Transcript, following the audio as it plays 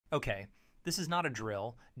Okay, this is not a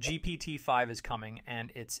drill. GPT-5 is coming,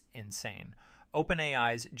 and it's insane.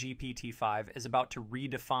 OpenAI's GPT-5 is about to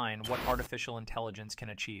redefine what artificial intelligence can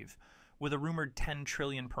achieve. With a rumored 10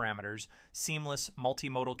 trillion parameters, seamless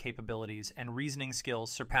multimodal capabilities, and reasoning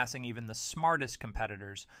skills surpassing even the smartest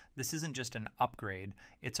competitors, this isn't just an upgrade,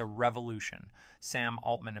 it's a revolution. Sam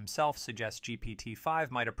Altman himself suggests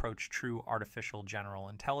GPT-5 might approach true artificial general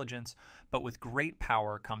intelligence, but with great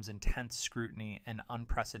power comes intense scrutiny and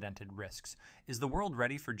unprecedented risks. Is the world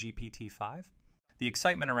ready for GPT-5? The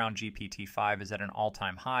excitement around GPT-5 is at an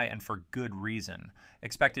all-time high, and for good reason.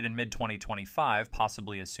 Expected in mid-2025,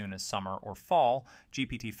 possibly as soon as summer or fall,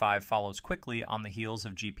 GPT-5 follows quickly on the heels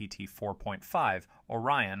of GPT-4.5,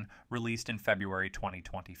 Orion, released in February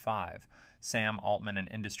 2025. Sam Altman and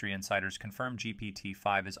industry insiders confirm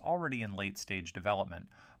GPT-5 is already in late-stage development,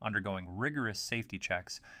 undergoing rigorous safety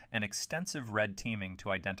checks and extensive red teaming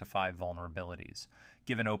to identify vulnerabilities.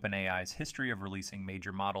 Given OpenAI's history of releasing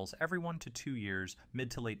major models every 1 to 2 years, mid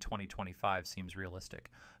to late 2025 seems realistic,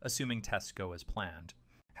 assuming tests go as planned.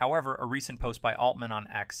 However, a recent post by Altman on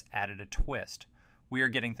X added a twist. We are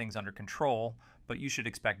getting things under control, but you should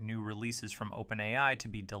expect new releases from OpenAI to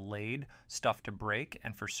be delayed, stuff to break,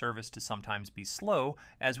 and for service to sometimes be slow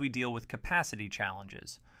as we deal with capacity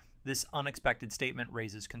challenges. This unexpected statement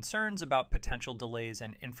raises concerns about potential delays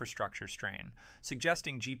and infrastructure strain,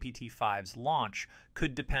 suggesting GPT-5's launch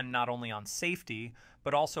could depend not only on safety,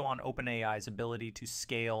 but also on OpenAI's ability to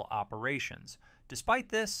scale operations. Despite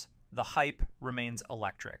this, the hype remains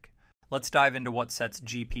electric. Let's dive into what sets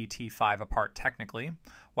GPT-5 apart technically.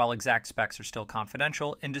 While exact specs are still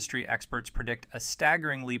confidential, industry experts predict a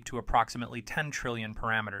staggering leap to approximately 10 trillion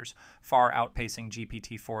parameters, far outpacing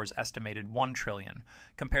GPT-4's estimated 1 trillion.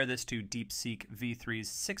 Compare this to DeepSeek V3's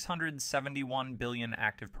 671 billion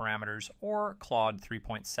active parameters, or Claude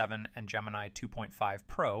 3.7 and Gemini 2.5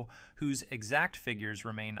 Pro, whose exact figures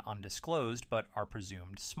remain undisclosed but are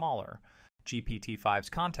presumed smaller. GPT-5's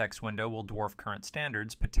context window will dwarf current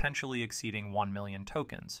standards, potentially exceeding 1 million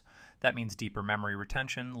tokens. That means deeper memory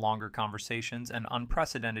retention, longer conversations, and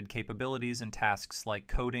unprecedented capabilities in tasks like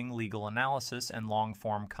coding, legal analysis, and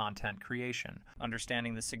long-form content creation.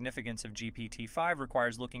 Understanding the significance of GPT-5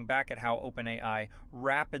 requires looking back at how OpenAI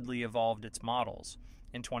rapidly evolved its models.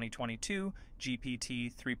 In 2022,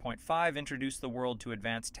 GPT-3.5 introduced the world to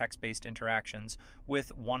advanced text-based interactions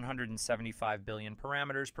with 175 billion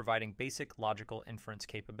parameters providing basic logical inference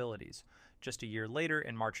capabilities. Just a year later,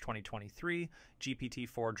 in March 2023,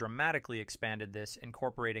 GPT-4 dramatically expanded this,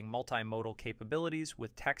 incorporating multimodal capabilities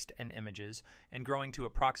with text and images, and growing to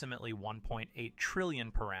approximately 1.8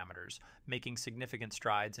 trillion parameters, making significant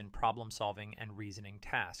strides in problem-solving and reasoning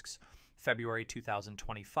tasks. February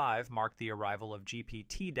 2025 marked the arrival of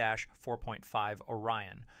GPT-4.5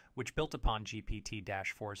 Orion, which built upon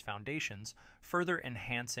GPT-4's foundations, further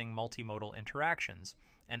enhancing multimodal interactions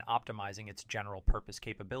and optimizing its general-purpose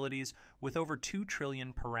capabilities with over 2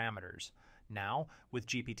 trillion parameters. Now, with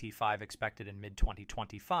GPT-5 expected in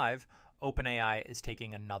mid-2025, OpenAI is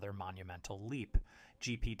taking another monumental leap.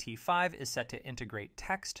 GPT-5 is set to integrate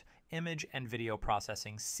text, image, and video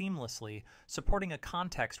processing seamlessly, supporting a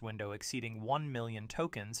context window exceeding 1 million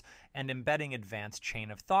tokens and embedding advanced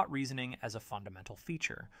chain-of-thought reasoning as a fundamental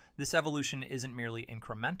feature. This evolution isn't merely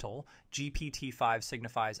incremental. GPT-5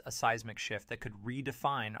 signifies a seismic shift that could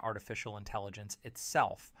redefine artificial intelligence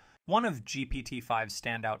itself. One of GPT-5's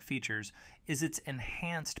standout features is its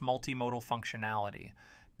enhanced multimodal functionality.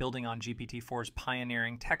 Building on GPT-4's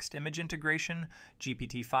pioneering text-image integration,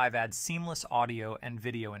 GPT-5 adds seamless audio and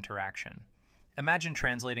video interaction. Imagine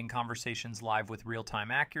translating conversations live with real-time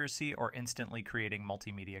accuracy or instantly creating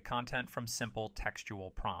multimedia content from simple textual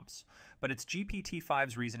prompts. But it's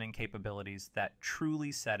GPT-5's reasoning capabilities that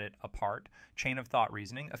truly set it apart. Chain-of-thought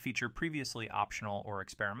reasoning, a feature previously optional or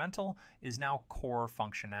experimental, is now core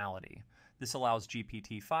functionality. This allows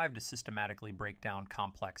GPT-5 to systematically break down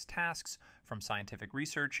complex tasks, from scientific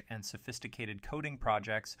research and sophisticated coding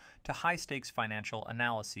projects to high-stakes financial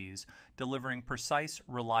analyses, delivering precise,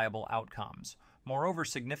 reliable outcomes. Moreover,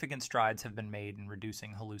 significant strides have been made in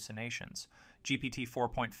reducing hallucinations.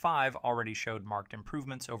 GPT-4.5 already showed marked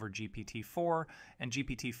improvements over GPT-4, and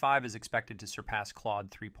GPT-5 is expected to surpass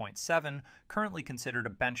Claude 3.7, currently considered a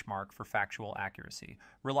benchmark for factual accuracy.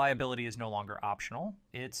 Reliability is no longer optional,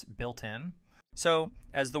 it's built in. So,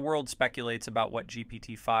 as the world speculates about what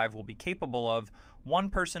GPT-5 will be capable of, one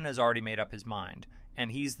person has already made up his mind,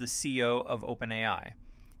 and he's the CEO of OpenAI.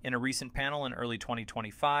 In a recent panel in early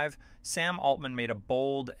 2025, Sam Altman made a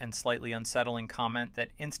bold and slightly unsettling comment that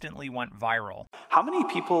instantly went viral. How many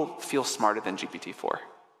people feel smarter than GPT-4?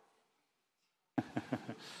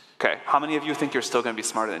 Okay, how many of you think you're still going to be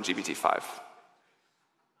smarter than GPT-5?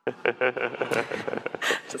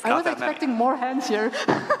 I was expecting more hands here.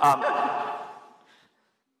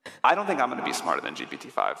 I don't think I'm going to be smarter than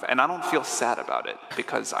GPT-5, and I don't feel sad about it,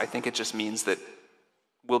 because I think it just means that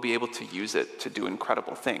we'll be able to use it to do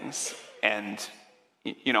incredible things. And,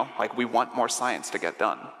 you know, like, we want more science to get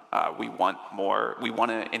done. We want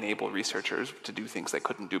to enable researchers to do things they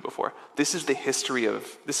couldn't do before. This is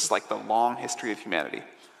like the long history of humanity.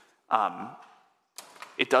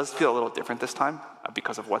 It does feel a little different this time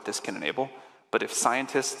because of what this can enable, but if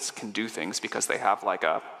scientists can do things because they have like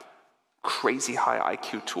a crazy high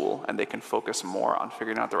IQ tool and they can focus more on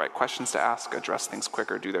figuring out the right questions to ask, address things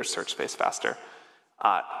quicker, do their search space faster,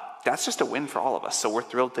 that's just a win for all of us. So we're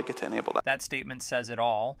thrilled to get to enable that. That statement says it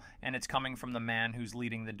all, and it's coming from the man who's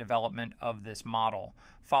leading the development of this model.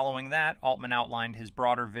 Following that, Altman outlined his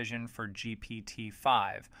broader vision for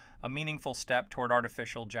GPT-5, a meaningful step toward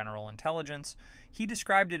artificial general intelligence. He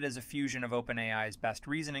described it as a fusion of OpenAI's best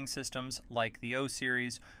reasoning systems, like the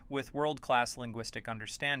O-series, with world-class linguistic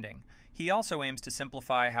understanding. He also aims to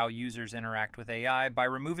simplify how users interact with AI by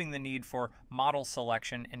removing the need for model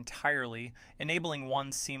selection entirely, enabling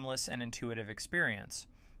one seamless and intuitive experience.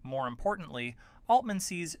 More importantly, Altman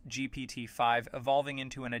sees GPT-5 evolving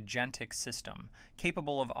into an agentic system,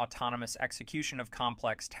 capable of autonomous execution of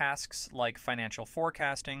complex tasks like financial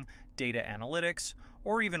forecasting, data analytics,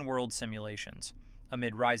 or even world simulations.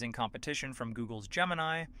 Amid rising competition from Google's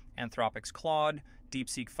Gemini, Anthropic's Claude,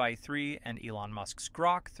 DeepSeek Phi 3, and Elon Musk's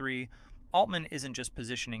Grok 3, Altman isn't just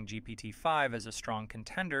positioning GPT-5 as a strong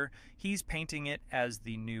contender, he's painting it as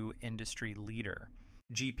the new industry leader.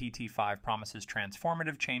 GPT-5 promises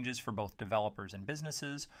transformative changes for both developers and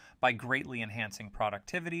businesses by greatly enhancing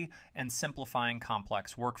productivity and simplifying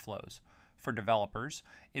complex workflows. For developers,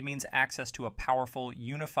 it means access to a powerful,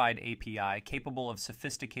 unified API capable of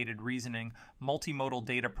sophisticated reasoning, multimodal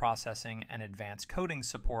data processing, and advanced coding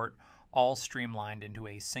support, all streamlined into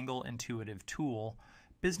a single intuitive tool.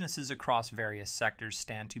 Businesses across various sectors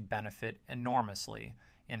stand to benefit enormously.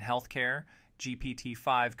 In healthcare,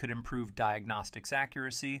 GPT-5 could improve diagnostics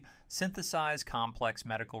accuracy, synthesize complex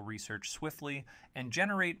medical research swiftly, and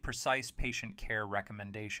generate precise patient care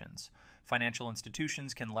recommendations. Financial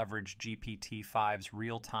institutions can leverage GPT-5's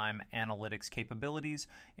real-time analytics capabilities,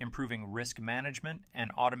 improving risk management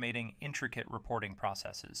and automating intricate reporting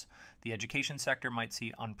processes. The education sector might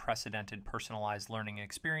see unprecedented personalized learning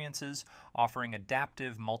experiences, offering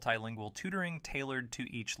adaptive multilingual tutoring tailored to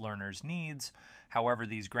each learner's needs. However,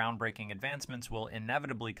 these groundbreaking advancements will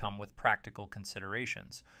inevitably come with practical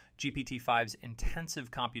considerations. GPT-5's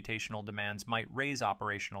intensive computational demands might raise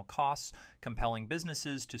operational costs, compelling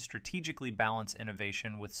businesses to strategically balance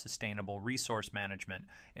innovation with sustainable resource management,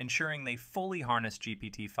 ensuring they fully harness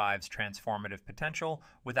GPT-5's transformative potential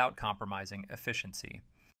without compromising efficiency.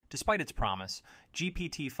 Despite its promise,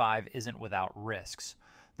 GPT-5 isn't without risks.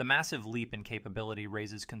 The massive leap in capability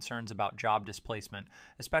raises concerns about job displacement,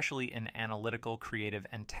 especially in analytical, creative,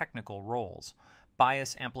 and technical roles.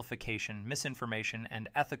 Bias amplification, misinformation, and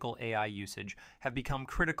ethical AI usage have become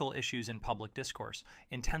critical issues in public discourse,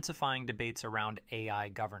 intensifying debates around AI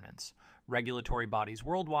governance. Regulatory bodies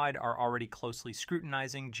worldwide are already closely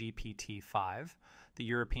scrutinizing GPT-5. The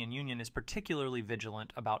European Union is particularly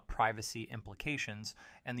vigilant about privacy implications,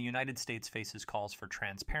 and the United States faces calls for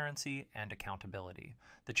transparency and accountability.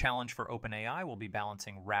 The challenge for OpenAI will be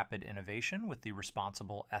balancing rapid innovation with the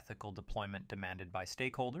responsible ethical deployment demanded by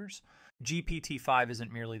stakeholders. GPT-5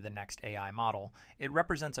 isn't merely the next AI model. It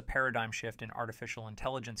represents a paradigm shift in artificial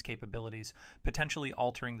intelligence capabilities, potentially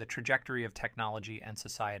altering the trajectory of technology and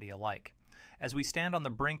society alike. As we stand on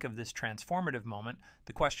the brink of this transformative moment,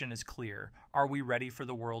 the question is clear. Are we ready for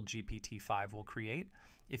the world GPT-5 will create?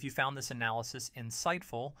 If you found this analysis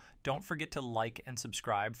insightful, don't forget to like and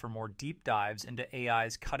subscribe for more deep dives into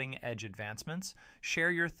AI's cutting-edge advancements.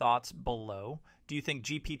 Share your thoughts below. Do you think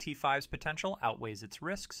GPT-5's potential outweighs its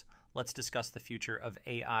risks? Let's discuss the future of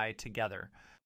AI together.